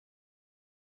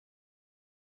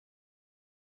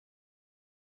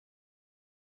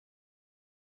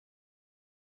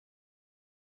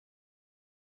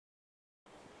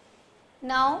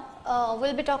Now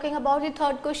we'll be talking about the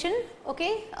third question.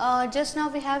 Okay, just now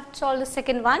we have solved the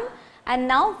second one, and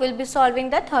now we'll be solving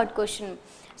the third question.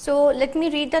 So let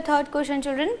me read the third question,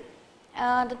 children.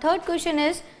 The third question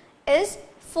is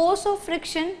force of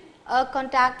friction a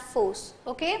contact force?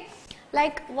 Okay,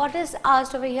 like what is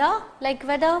asked over here, like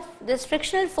whether this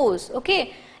frictional force,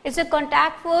 okay, is a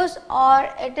contact force or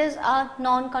it is a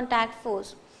non-contact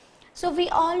force. So we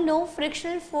all know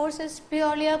frictional force is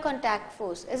purely a contact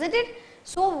force, isn't it?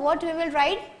 So what we will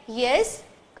write? Yes,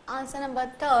 answer number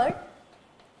third.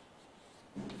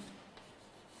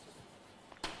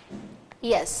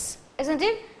 Yes, isn't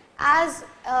it? As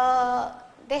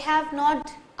they have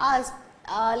not asked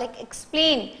like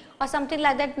explain or something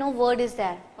like that, no word is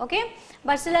there, okay,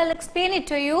 but still I will explain it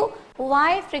to you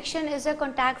why friction is a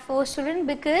contact force, student,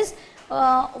 because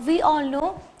we all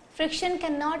know friction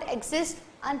cannot exist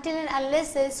until and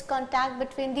unless there is contact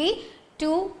between the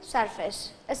two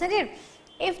surfaces, isn't it?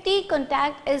 If the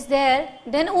contact is there,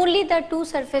 then only the two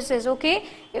surfaces, okay,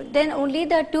 then only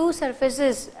the two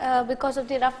surfaces, because of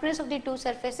the roughness of the two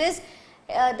surfaces,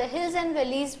 the hills and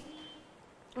valleys,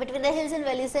 between the hills and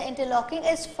valleys the interlocking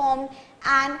is formed,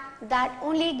 and that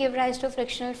only give rise to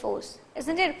frictional force,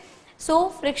 isn't it? So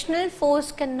frictional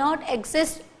force cannot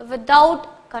exist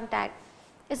without contact,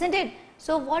 isn't it?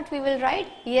 So what we will write?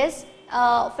 Yes,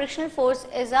 frictional force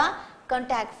is a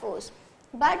contact force.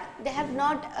 But they have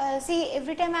not, see,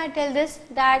 every time I tell this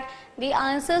that the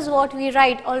answers what we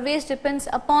write always depends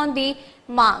upon the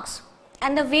marks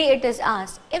and the way it is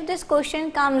asked. If this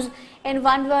question comes in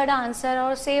one word answer,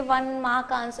 or say 1 mark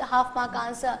answer, half mark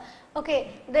answer,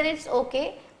 okay, then it's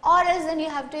okay, or else then you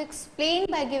have to explain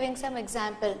by giving some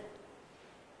example.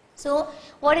 So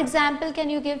what example can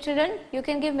you give, children? You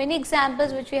can give many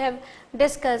examples which we have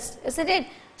discussed, isn't it?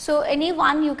 So any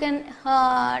one you can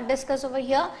discuss over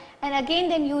here, and again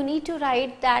then you need to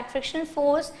write that frictional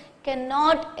force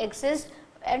cannot exist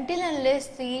until unless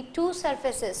the two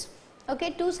surfaces,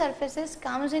 okay, two surfaces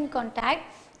comes in contact,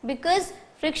 because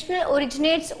frictional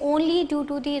originates only due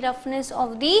to the roughness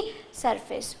of the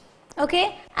surface,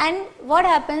 okay. And what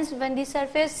happens when the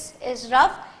surface is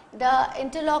rough? The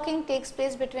interlocking takes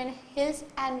place between hills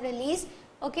and valleys,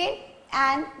 okay,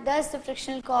 and thus the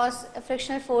frictional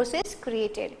force is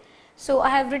created. So I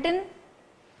have written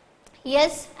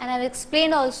yes, and I have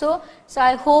explained also, so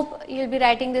I hope you will be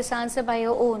writing this answer by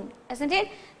your own, isn't it?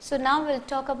 So now we will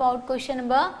talk about question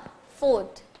number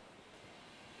 4th.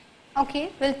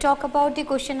 Okay, we will talk about the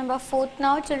question number 4th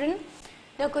now, children.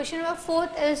 The question number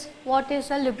 4th is what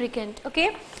is a lubricant,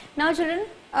 okay. Now children,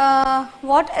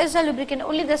 what is a lubricant?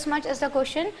 Only this much is the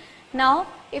question. Now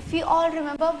if you all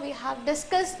remember, we have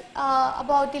discussed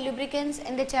about the lubricants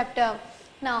in the chapter.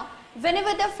 Now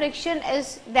whenever the friction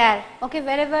is there, okay,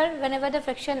 whenever the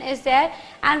friction is there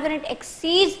and when it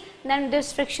exceeds, then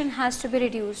this friction has to be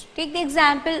reduced. Take the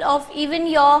example of even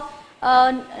your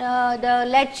the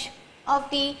latch of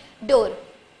the door.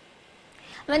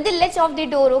 When the latch of the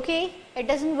door, okay, it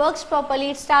doesn't works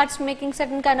properly, it starts making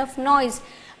certain kind of noise.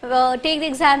 Take the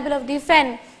example of the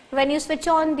fan. When you switch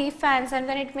on the fans and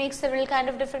when it makes several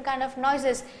different kind of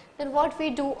noises, then what we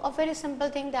do, a very simple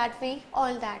thing that we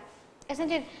all that,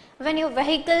 isn't it? When your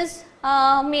vehicles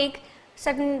make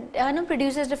certain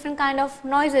produces different kind of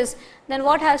noises, then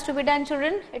what has to be done,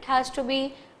 children? It has to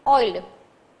be oiled.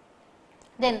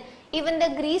 Then even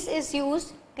the grease is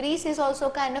used. Grease is also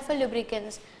kind of a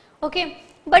lubricant, okay.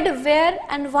 But where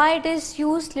and why it is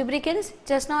used, lubricants?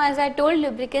 Just now as I told,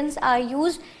 lubricants are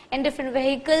used in different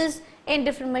vehicles, in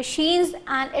different machines,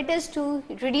 and it is to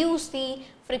reduce the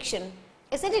friction,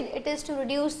 isn't it? It is to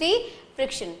reduce the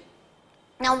friction.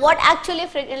 Now what actually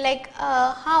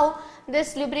how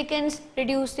this lubricants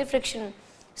reduce the friction?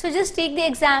 So just take the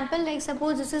example, like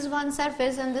suppose this is one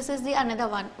surface and this is the another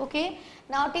one, okay.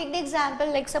 Now take the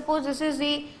example, like suppose this is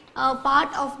the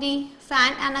part of the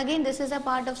fan, and again this is a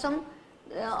part of some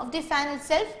of the fan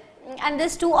itself, and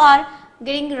these two are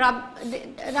getting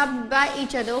rubbed by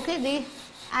each other, okay,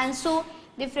 and so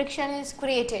the friction is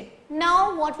created.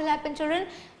 Now what will happen, children?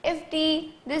 If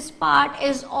this part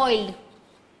is oiled,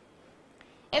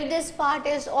 if this part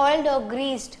is oiled or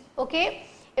greased, okay,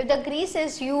 if the grease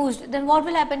is used, then what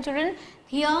will happen, children?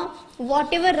 Here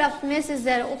whatever roughness is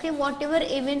there, okay, whatever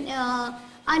even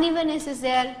unevenness is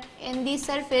there in the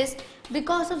surface,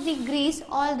 because of the grease,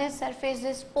 all this surface,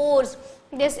 this pores,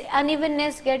 this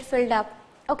unevenness get filled up,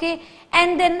 okay.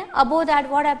 And then above that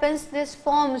what happens? This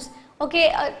forms,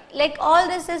 okay, like all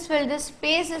this is filled, this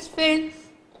space is filled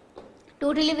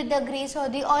totally with the grease or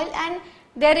the oil, and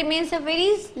there remains a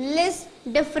very less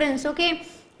difference, okay,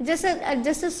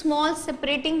 just a small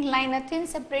separating line, a thin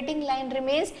separating line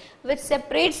remains which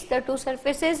separates the two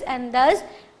surfaces, and thus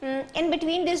in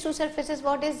between these two surfaces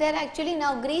what is there? Actually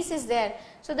now grease is there.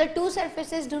 So the two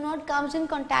surfaces do not comes in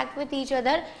contact with each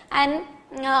other, and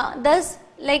thus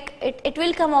like it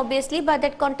will come obviously, but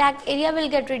that contact area will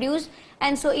get reduced,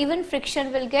 and so even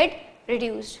friction will get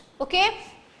reduced. Okay.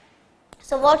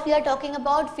 So what we are talking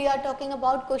about? We are talking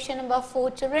about question number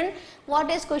 4, children. What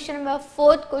is question number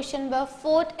 4? Question number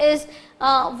 4 is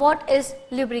what is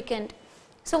lubricant?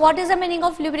 So what is the meaning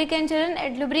of lubricant, children?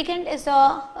 A lubricant is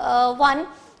a one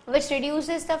which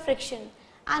reduces the friction.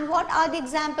 And what are the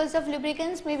examples of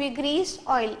lubricants? Maybe grease,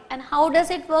 oil. And how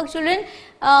does it work, children?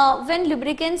 When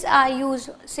lubricants are used,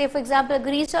 say for example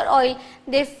grease or oil,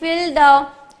 they fill the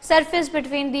surface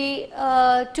between the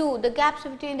the gaps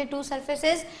between the two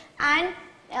surfaces, and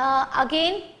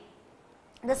again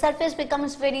the surface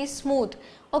becomes very smooth.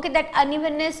 Okay, that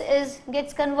unevenness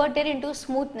gets converted into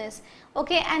smoothness.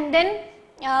 Okay, and then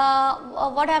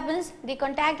what happens? The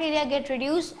contact area get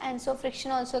reduced, and so friction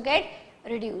also get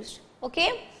reduced.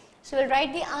 Okay, so we'll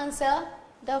write the answer.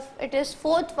 It is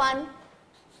fourth one.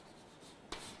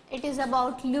 It is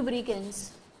about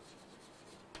lubricants.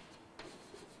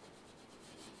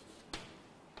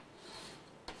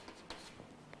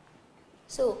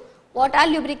 So what are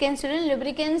lubricants, children?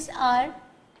 Lubricants are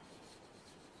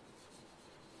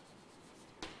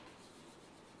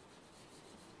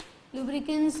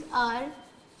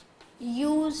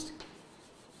used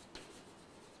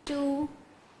to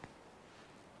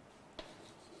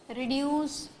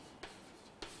reduce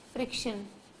friction.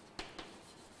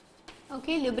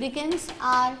 Okay, lubricants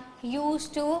are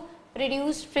used to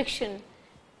reduce friction.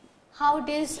 How it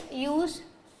is used?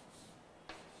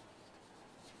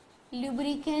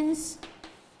 Lubricants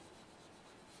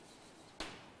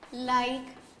like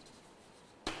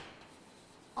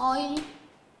oil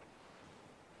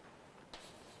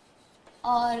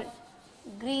or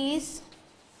grease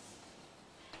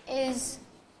is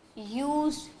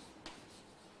used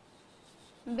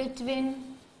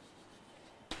between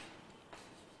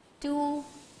two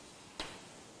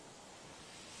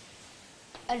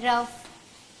rough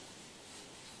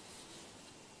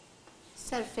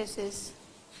surfaces.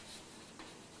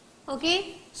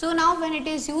 Okay, so now when it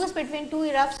is used between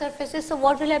two rough surfaces, so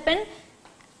what will happen?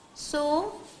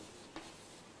 So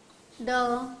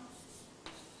the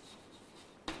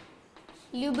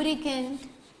lubricant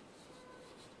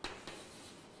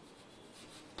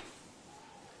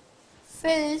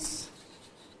fills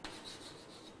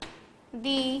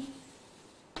the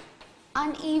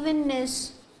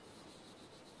unevenness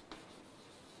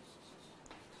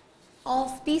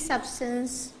of the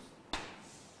substance.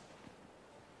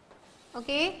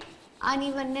 Okay,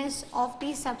 unevenness of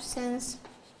the substance,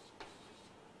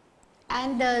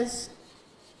 and thus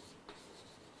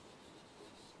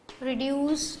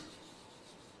reduce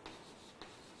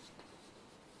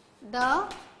the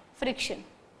friction.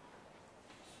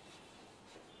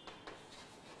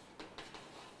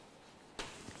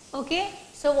 Okay,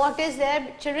 so what is there,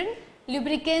 children?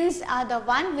 Lubricants are the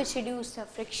one which reduce the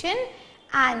friction,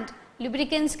 and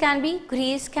lubricants can be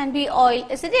grease, can be oil,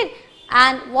 isn't it?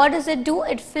 And what does it do?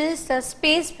 It fills the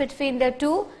space between the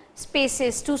two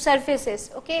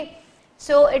surfaces. Okay,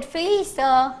 so it fills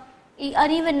the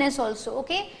unevenness also.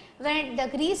 Okay, when the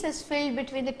grease is filled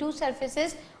between the two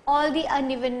surfaces, all the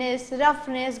unevenness,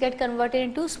 roughness get converted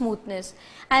into smoothness,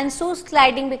 and so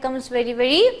sliding becomes very,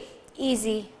 very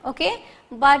easy. Okay,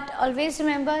 but always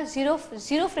remember zero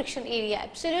friction area,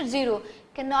 absolute zero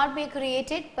cannot be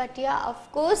created, but yeah, of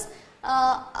course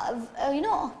you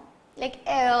know, like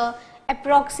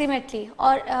approximately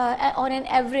or on an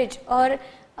average or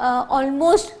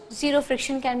almost zero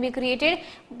friction can be created,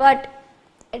 but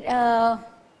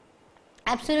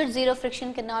absolute zero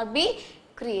friction cannot be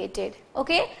created.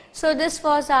 Okay, so this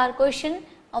was our question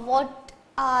of what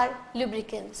are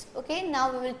lubricants. Okay,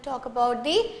 now we will talk about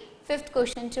the fifth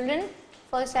question, children.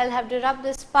 First I will have to rub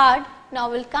this part. Now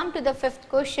we will come to the fifth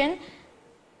question.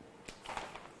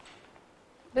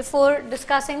 Before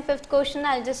discussing fifth question,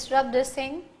 I will just rub this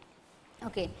thing.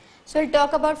 Okay, so we will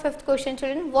talk about fifth question,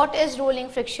 children. What is rolling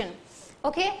friction?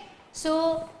 Okay,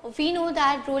 so we know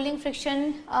that rolling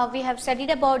friction, we have studied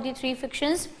about the three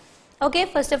frictions. Okay,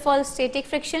 first of all static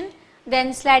friction,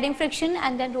 then sliding friction,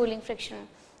 and then rolling friction.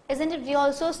 Isn't it? We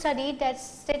also studied that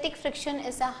static friction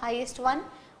is the highest one.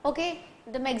 Okay,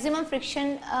 the maximum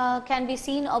friction can be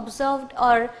seen, observed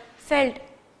or felt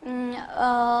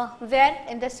where?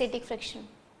 In the static friction.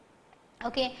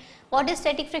 Okay, what is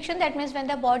static friction? That means when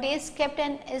the body is kept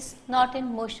and is not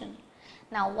in motion.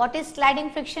 Now what is sliding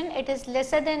friction? It is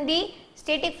lesser than the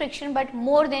static friction but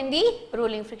more than the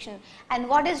rolling friction. And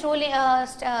what is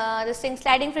this thing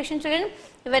sliding friction, children?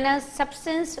 When a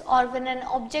substance or when an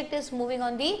object is moving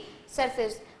on the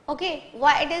surface. Okay,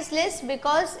 why it is less?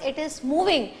 Because it is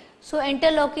moving, so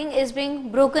interlocking is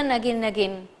being broken again and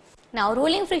again. Now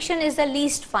rolling friction is the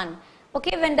least fun.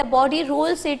 Okay, when the body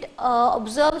rolls, it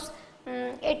observes,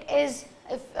 it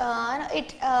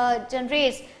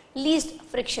generates least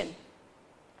friction.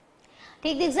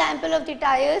 Take the example of the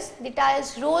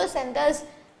tires rolls and thus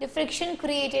the friction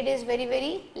created is very,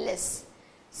 very less.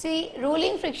 See,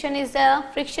 rolling friction is the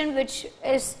friction which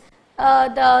is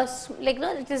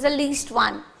it is the least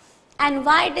one. And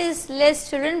why it is less,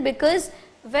 children? Because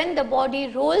when the body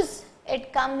rolls,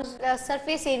 it comes, the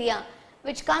surface area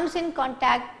which comes in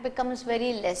contact becomes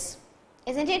very less,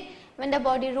 isn't it? When the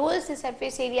body rolls, the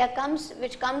surface area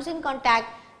which comes in contact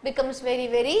becomes very,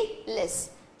 very less.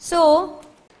 So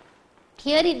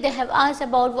here they have asked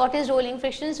about what is rolling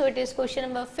friction. So it is question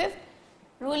number 5.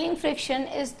 Rolling friction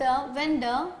is when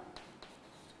the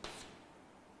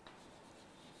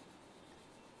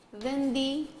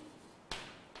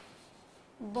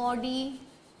body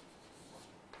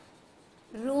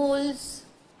rolls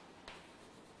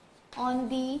on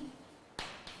the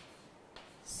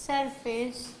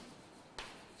surface,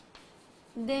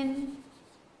 then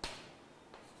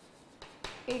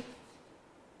it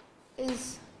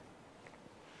is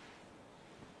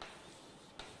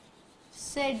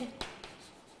said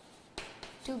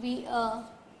to be a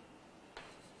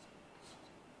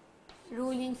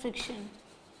rolling friction.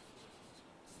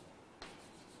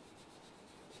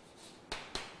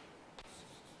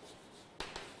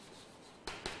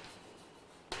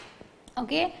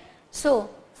 Okay, so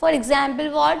for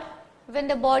example, what? When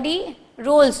the body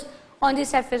rolls on the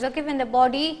surface, okay, when the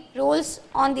body rolls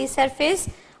on the surface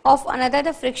of another,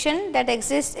 the friction that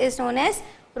exists is known as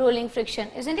rolling friction,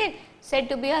 isn't it? Said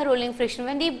to be a rolling friction.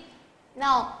 When the,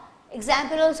 now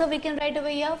example also we can write over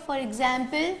here. For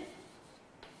example,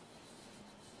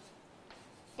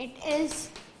 it is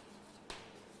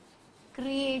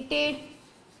created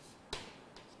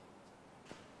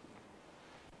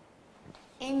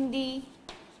in the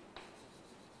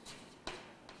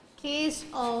case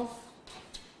of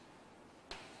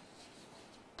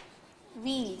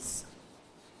wheels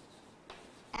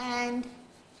and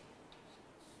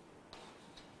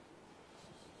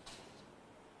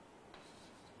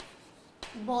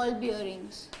ball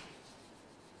bearings.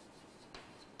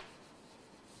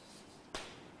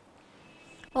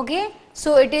 Okay,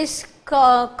 so it is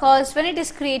caused when it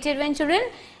is created when, children,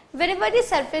 whenever the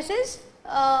surface is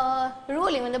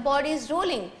rolling, when the body is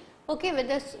rolling, okay,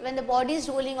 when the body is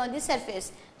rolling on the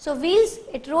surface. So wheels,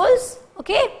 it rolls,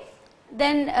 okay,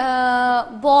 then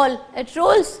ball, it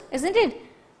rolls, isn't it?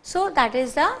 So that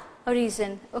is the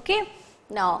reason. Okay,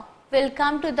 now we'll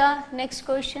come to the next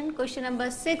question, question number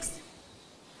 6.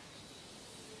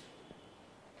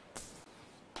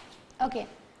 Okay,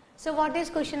 so what is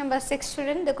question number 6,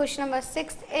 children? The question number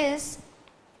 6 is,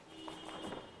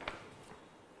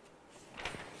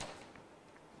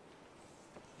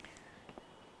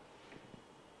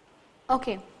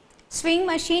 okay, swing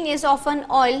machine is often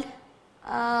oiled.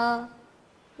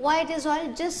 Why it is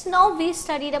oiled? Just now we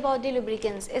studied about the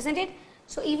lubricants, isn't it?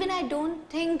 So even I don't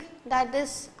think that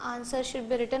this answer should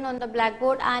be written on the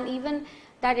blackboard and even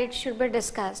that it should be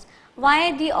discussed.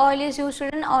 Why the oil is used,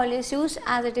 children? Oil is used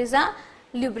as it is a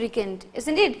lubricant,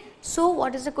 isn't it? So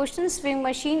what is the question? Swing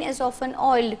machine is often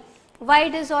oiled. Why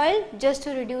it is oiled? Just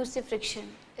to reduce the friction,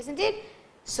 isn't it?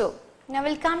 So now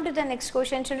we'll come to the next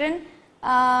question, children.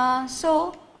 Now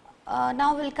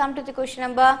we'll come to the question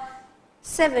number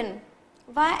 7.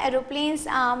 Why aeroplanes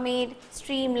are made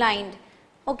streamlined?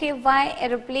 Okay, why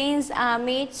aeroplanes are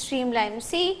made streamlined?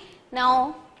 See,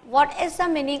 now what is the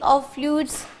meaning of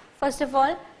fluids first of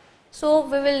all? So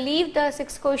we will leave the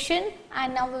 6th question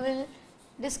and now we will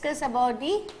discuss about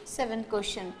the 7th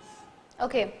question.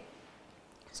 Okay,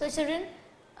 so children,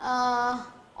 or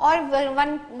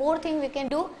one more thing we can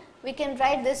do, we can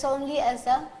write this only as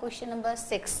a question number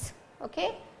 6.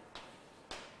 Okay,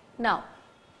 now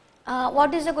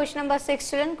what is the question number 6,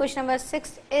 children? Question number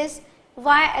 6 is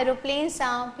why aeroplanes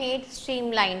are made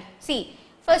streamlined. See,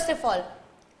 first of all,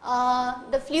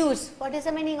 the fluids. What is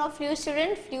the meaning of fluids,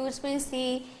 children? Fluids means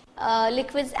the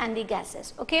liquids and the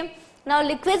gases. Okay, now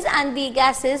liquids and the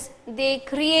gases, they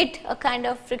create a kind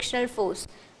of frictional force.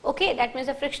 Okay, that means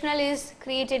the frictional is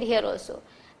created here also.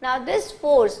 Now this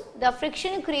force, the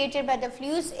friction created by the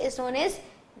fluids is known as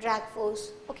drag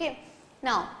force. Okay,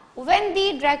 now when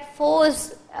the drag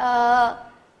force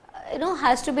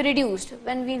has to be reduced,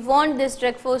 when we want this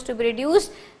drag force to be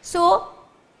reduced, so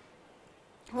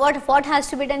what has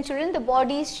to be done, children? The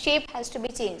body's shape has to be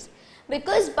changed,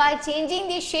 because by changing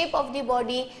the shape of the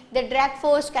body, the drag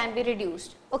force can be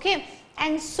reduced. Okay,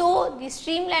 and so the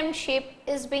streamlined shape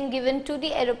is being given to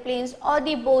the aeroplanes or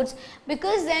the boats,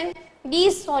 because then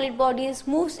these solid bodies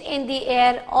moves in the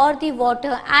air or the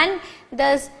water, and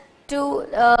thus to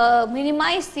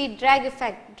minimize the drag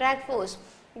effect, drag force,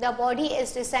 the body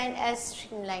is designed as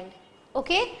streamlined.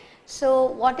 Okay, so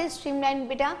what is streamlined,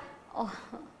 beta? Oh,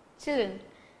 children,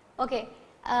 okay,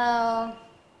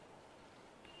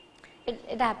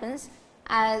 it happens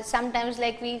as sometimes,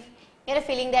 like we get a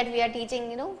feeling that we are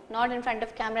teaching, not in front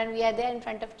of camera, and we are there in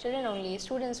front of children only,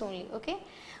 students only. Okay,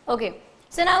 okay.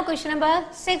 So now question number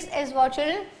 6 is what,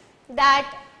 children?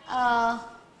 That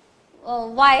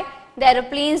why the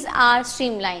aeroplanes are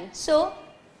streamlined. So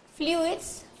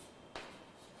fluids,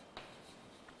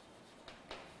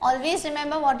 always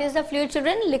remember what is the fluid,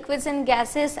 children? Liquids and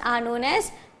gases are known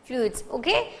as fluids.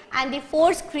 Okay, and the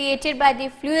force created by the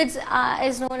fluids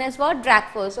is known as what? Drag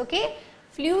force. Okay,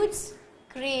 fluids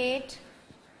create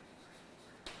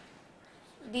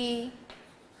the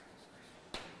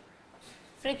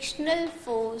frictional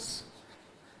force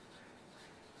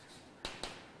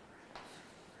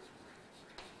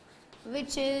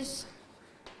which is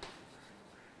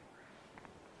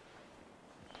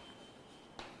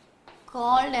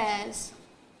called as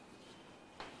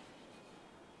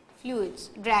fluids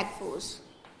drag force.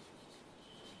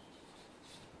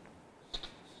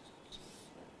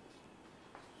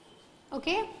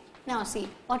 Okay, now see,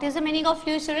 what is the meaning of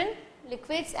fluids, children?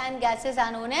 Liquids and gases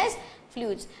are known as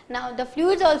fluids. Now the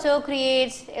fluids also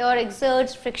creates or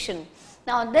exerts friction.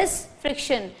 Now this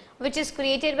friction which is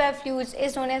created by fluids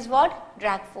is known as what?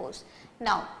 Drag force.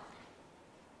 Now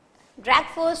drag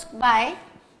force by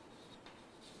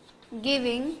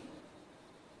giving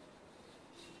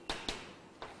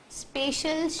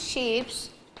spatial shapes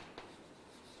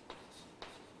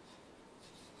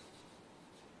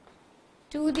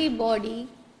to the body,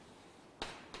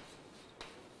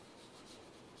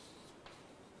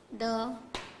 the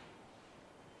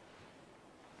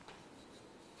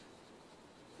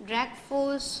drag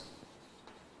force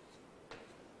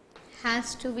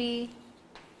has to be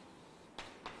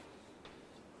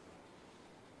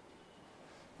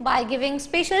by giving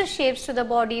spatial shapes to the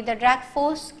body, the drag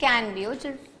force can be,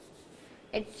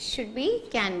 it should be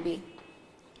can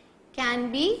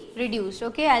be reduced.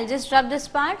 Okay, I'll just rub this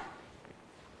part.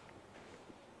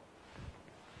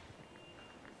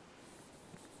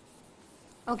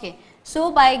 Okay,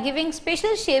 so by giving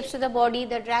spatial shapes to the body,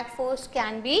 the drag force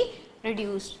can be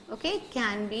reduced. Okay,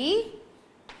 can be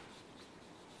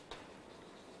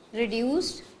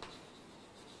reduced.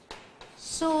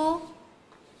 So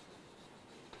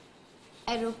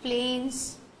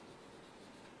aeroplanes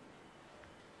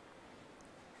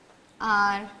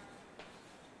are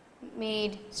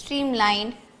made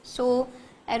streamlined. So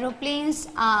aeroplanes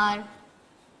are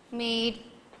made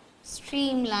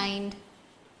streamlined.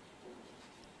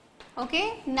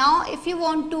 Okay, now if you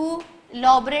want to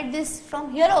elaborate this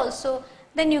from here also,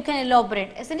 then you can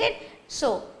elaborate, isn't it?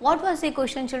 So what was the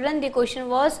question, children? The question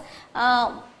was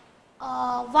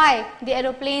why the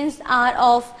aeroplanes are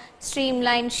of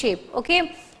streamlined shape.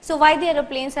 Okay, so why the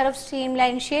aeroplanes are of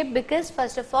streamlined shape? Because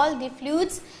first of all, the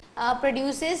fluids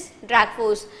produces drag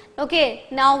force. Okay,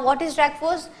 now what is drag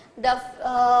force?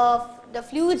 The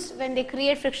fluids, when they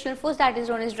create frictional force, that is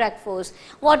known as drag force.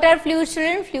 What are fluids,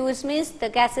 children? Fluids means the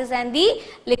gases and the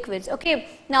liquids. Okay,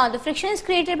 now the friction is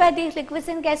created by the liquids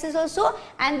and gases also,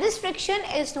 and this friction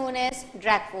is known as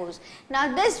drag force.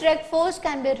 Now this drag force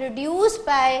can be reduced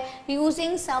by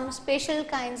using some special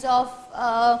kinds of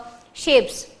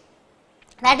shapes.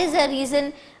 That is the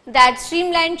reason that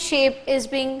streamlined shape is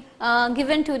being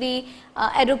given to the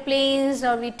aeroplanes,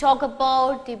 or we talk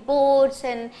about the boats,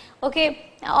 and okay,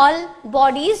 all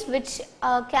bodies which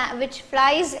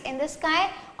flies in the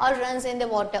sky or runs in the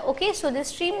water. Okay, so this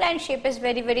streamlined shape is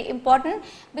very, very important,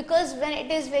 because when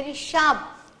it is very sharp,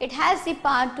 it has the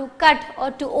power to cut or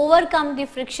to overcome the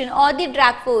friction or the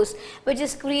drag force which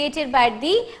is created by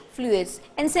the fluids.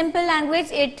 In simple language,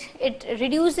 it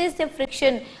reduces the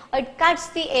friction, or it cuts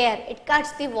the air, it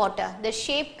cuts the water. The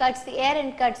shape cuts the air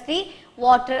and cuts the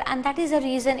water, and that is the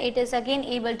reason it is again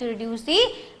able to reduce the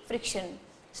friction.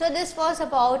 So this was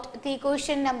about the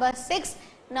question number 6.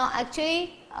 Now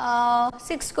actually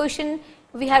 6th question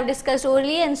we have discussed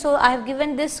earlier, and so I have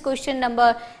given this question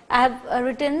number, I have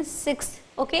written 6.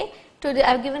 Okay, to the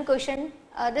I have given question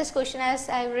this question as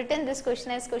I have written this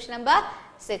question as question number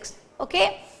 6.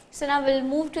 Okay, so now we will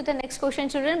move to the next question,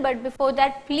 children, but before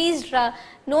that please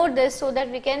note this so that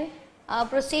we can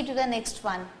proceed to the next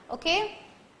one. Okay.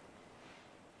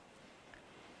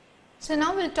 So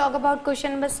now we'll talk about question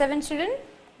number 7, children.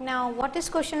 Now what is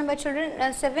question number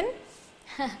 7?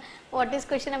 What is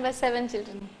question number 7,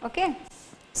 children? Okay.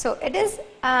 So it is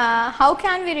how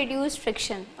can we reduce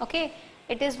friction? Okay.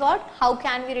 It is what? How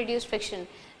can we reduce friction?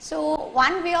 So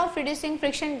one way of reducing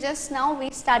friction just now we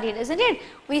studied, isn't it?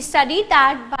 We studied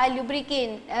that by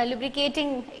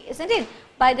lubricating, isn't it?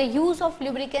 By the use of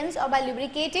lubricants or by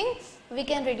lubricating we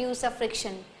can reduce the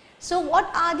friction. So what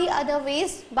are the other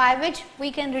ways by which we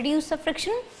can reduce the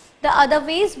friction? The other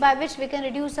ways by which we can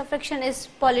reduce the friction is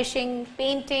polishing,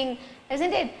 painting,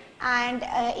 isn't it? And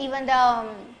even the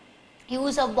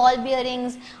use of ball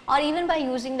bearings, or even by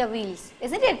using the wheels,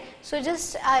 isn't it? So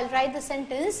just I'll write the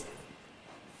sentence: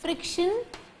 friction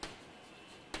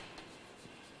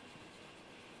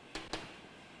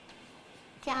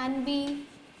can be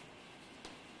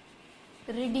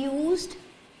reduced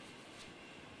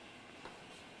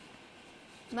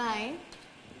by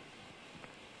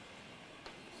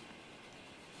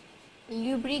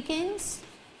lubricants,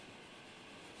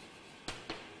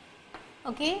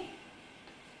 okay,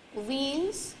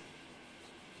 wheels,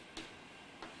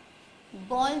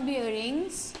 ball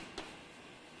bearings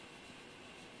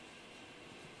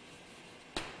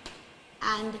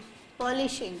and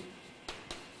polishing.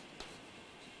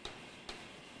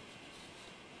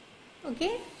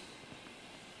 Okay.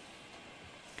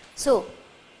 So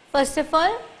first of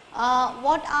all,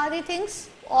 what are the things,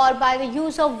 or by the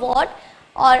use of what,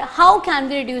 or how can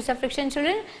we reduce the friction,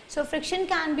 children? So friction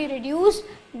can be reduced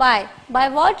by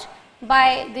what?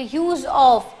 By the use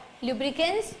of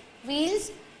lubricants,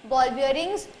 wheels, ball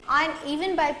bearings, and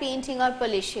even by painting or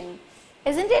polishing,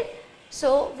 isn't it?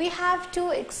 So we have to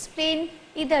explain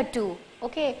either two.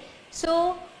 Okay.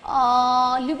 So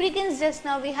lubricants just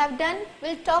now we have done.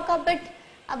 We'll talk a bit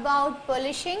about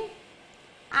polishing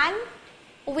and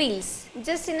wheels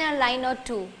just in a line or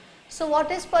two. So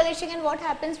what is polishing and what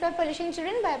happens by polishing,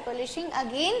 children? By polishing,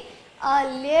 again a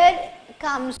layer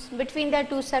comes between the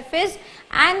two surface,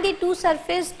 and the two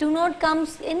surface do not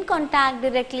comes in contact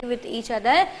directly with each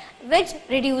other, which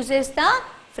reduces the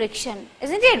friction,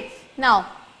 isn't it? Now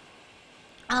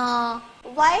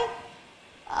why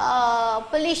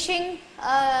polishing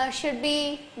should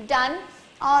be done,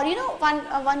 or you know,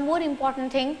 one more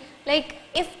important thing, like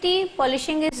if the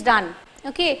polishing is done,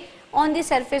 okay, on the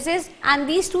surfaces, and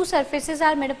these two surfaces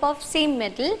are made up of same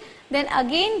metal, then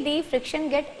again the friction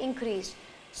get increased.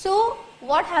 So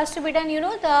what has to be done, you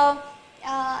know, the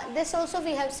this also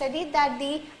we have studied that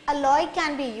the alloy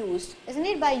can be used, isn't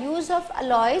it? By use of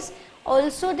alloys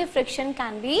also the friction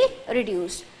can be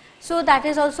reduced. So that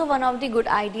is also one of the good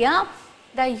idea.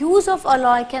 The use of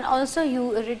alloy can also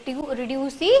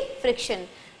reduce the friction.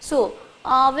 So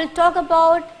we'll talk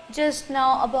about just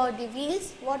now about the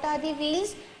wheels. What are the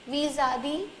wheels? Wheels are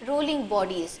the rolling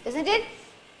bodies, isn't it?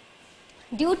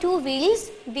 Due to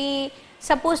wheels,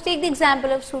 suppose take the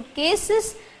example of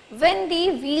suitcases. When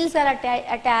the wheels are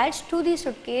attached to the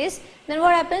suitcase, then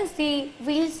what happens? The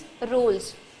wheels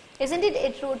rolls, isn't it?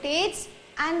 It rotates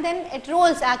and then it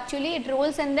rolls, actually it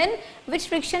rolls, and then which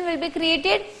friction will be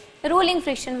created? Rolling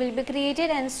friction will be created,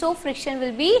 and so friction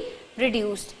will be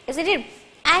reduced, isn't it?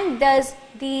 And thus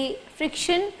the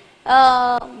friction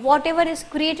whatever is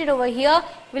created over here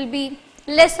will be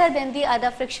lesser than the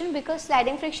other friction, because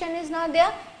sliding friction is not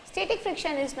there, static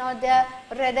friction is not there,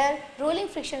 rather rolling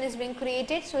friction is being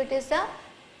created. So it is the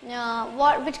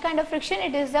which kind of friction?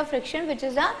 It is the friction which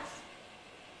is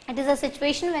a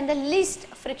situation when the least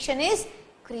friction is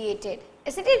created,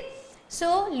 isn't it?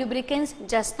 So lubricants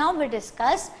just now we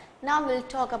discussed. Now we'll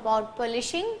talk about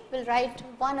polishing. We'll write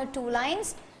one or two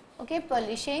lines. Okay,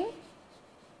 polishing.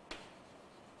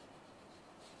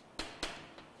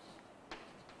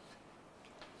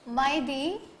 By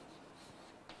the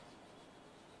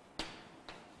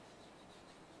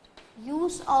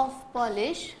use of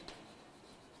polish,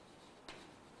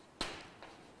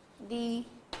 the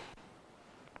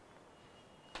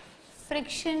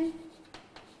friction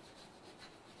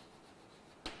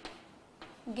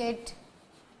get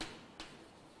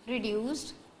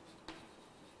reduced.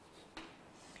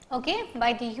 Okay,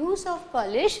 by the use of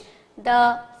polish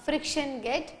the friction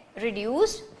get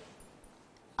reduced.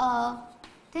 A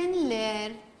thin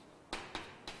layer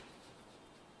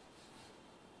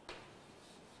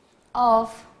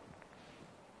of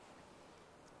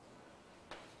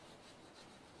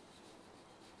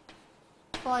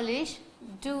polish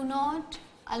do not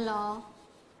allow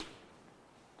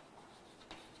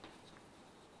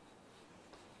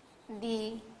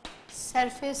the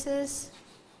surfaces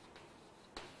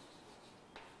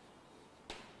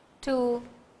to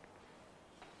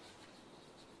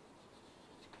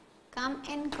come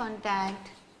in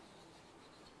contact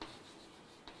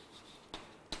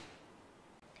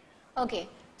Okay,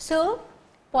 so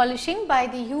polishing, by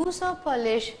the use of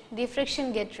polish the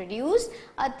friction get reduced.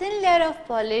 A thin layer of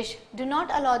polish do not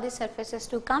allow the surfaces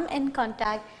to come in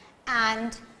contact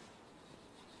and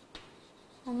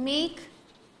make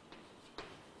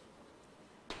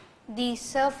the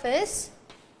surface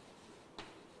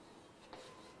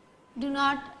do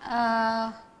not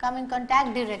come in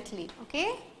contact directly.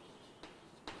 Okay,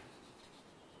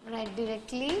 write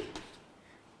directly,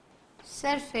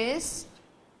 surface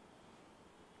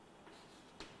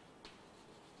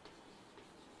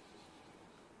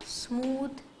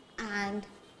smooth and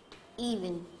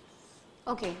even.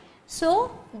 Okay,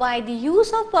 so by the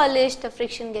use of polish the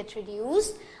friction gets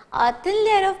reduced. A thin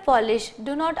layer of polish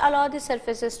do not allow the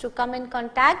surfaces to come in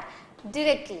contact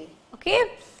directly.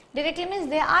 Okay, directly means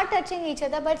they are touching each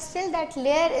other, but still that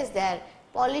layer is there,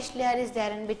 polished layer is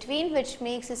there in between, which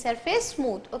makes the surface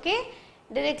smooth. Okay,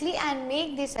 directly and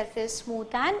make the surface smooth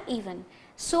and even.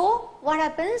 So what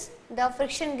happens? The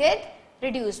friction get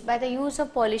reduced by the use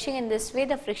of polishing. In this way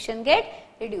the friction get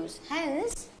reduced.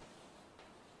 Hence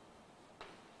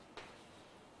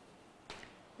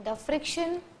the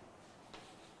friction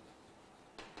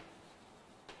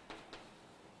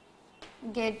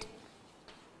get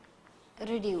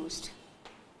reduced.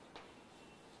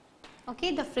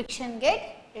 Okay, the friction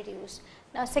get reduced.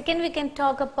 Now second we can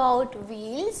talk about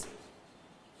wheels.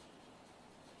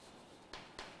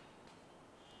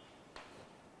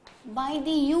 By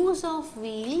the use of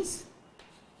wheels,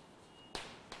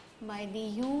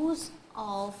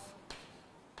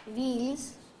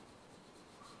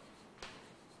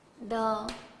 the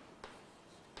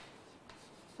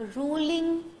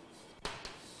rolling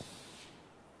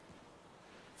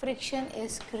friction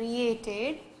is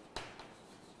created.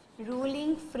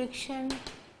 Rolling friction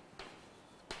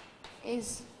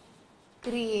is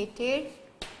created,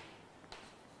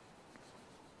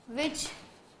 which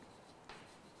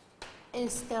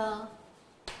is the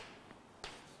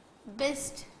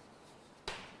best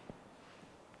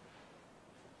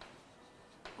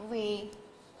way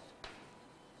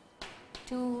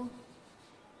to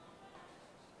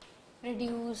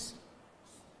reduce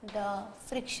the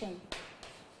friction.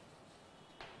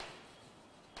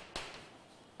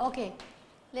 Okay,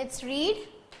 let's read.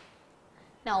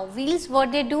 Now wheels,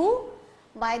 what they do?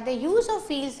 By the use of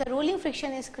wheels the rolling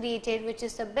friction is created, which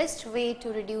is the best way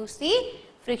to reduce the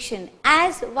friction.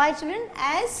 As, why children?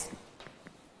 As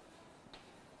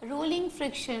rolling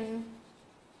friction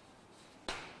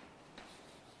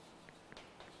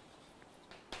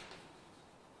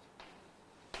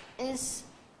is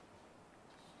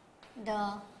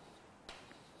the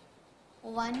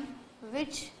one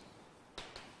which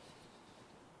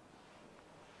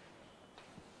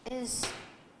is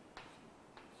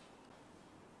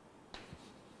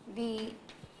the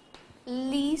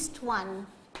least one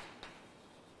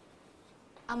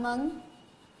among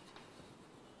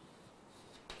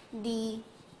the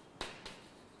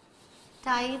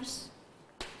types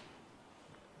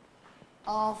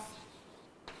of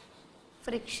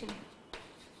friction.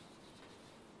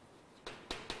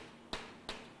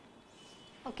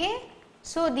 Okay,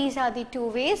 so these are the two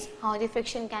ways how the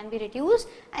friction can be reduced,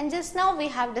 and just now we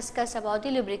have discussed about the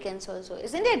lubricants also,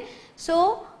 isn't it?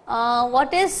 So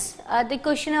what is the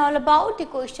question all about? The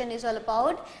question is all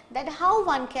about that how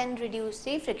one can reduce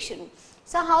the friction.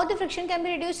 So how the friction can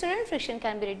be reduced, student? Friction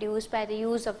can be reduced by the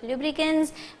use of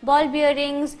lubricants, ball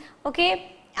bearings,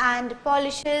 okay, and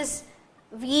polishes,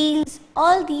 wheels.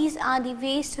 All these are the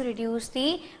ways to reduce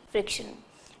the friction.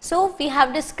 So we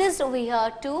have discussed over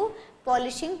here too.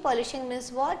 Polishing. Polishing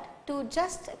means what? To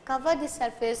just cover the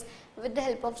surface with the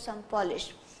help of some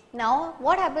polish. Now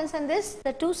what happens in this?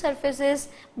 The two surfaces,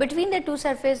 between the two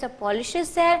surfaces the polish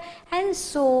is there, and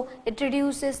so it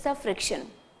reduces the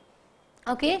friction.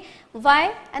 Okay,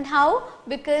 why and how?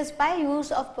 Because by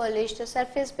use of polish the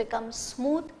surface becomes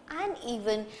smooth and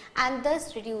even, and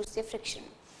thus reduce the friction.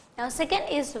 Now second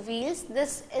is wheels.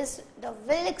 This is the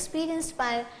well experienced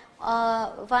by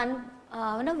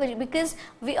because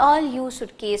we all use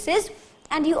suitcases,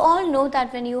 and you all know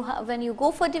that when you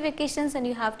go for the vacations and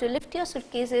you have to lift your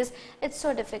suitcases, it's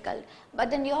so difficult. But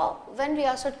then when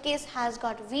your suitcase has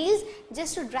got wheels,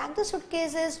 just to drag the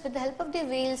suitcases with the help of the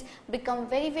wheels become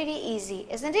very easy,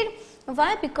 isn't it?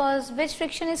 Why? Because which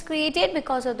friction is created?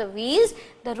 Because of the wheels,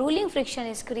 the rolling friction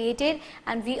is created,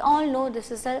 and we all know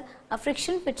this is a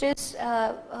friction which is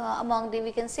among the,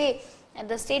 we can say,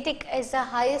 the static is the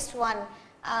highest one,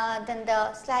 then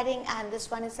the sliding, and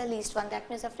this one is the least one. That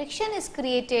means the friction is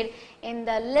created in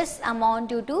the less amount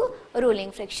due to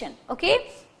rolling friction.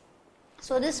 Okay.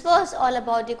 So this was all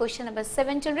about the question number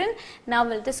 7, children. Now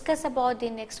we'll discuss about the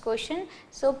next question.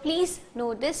 So please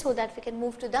note this so that we can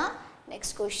move to the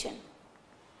next question.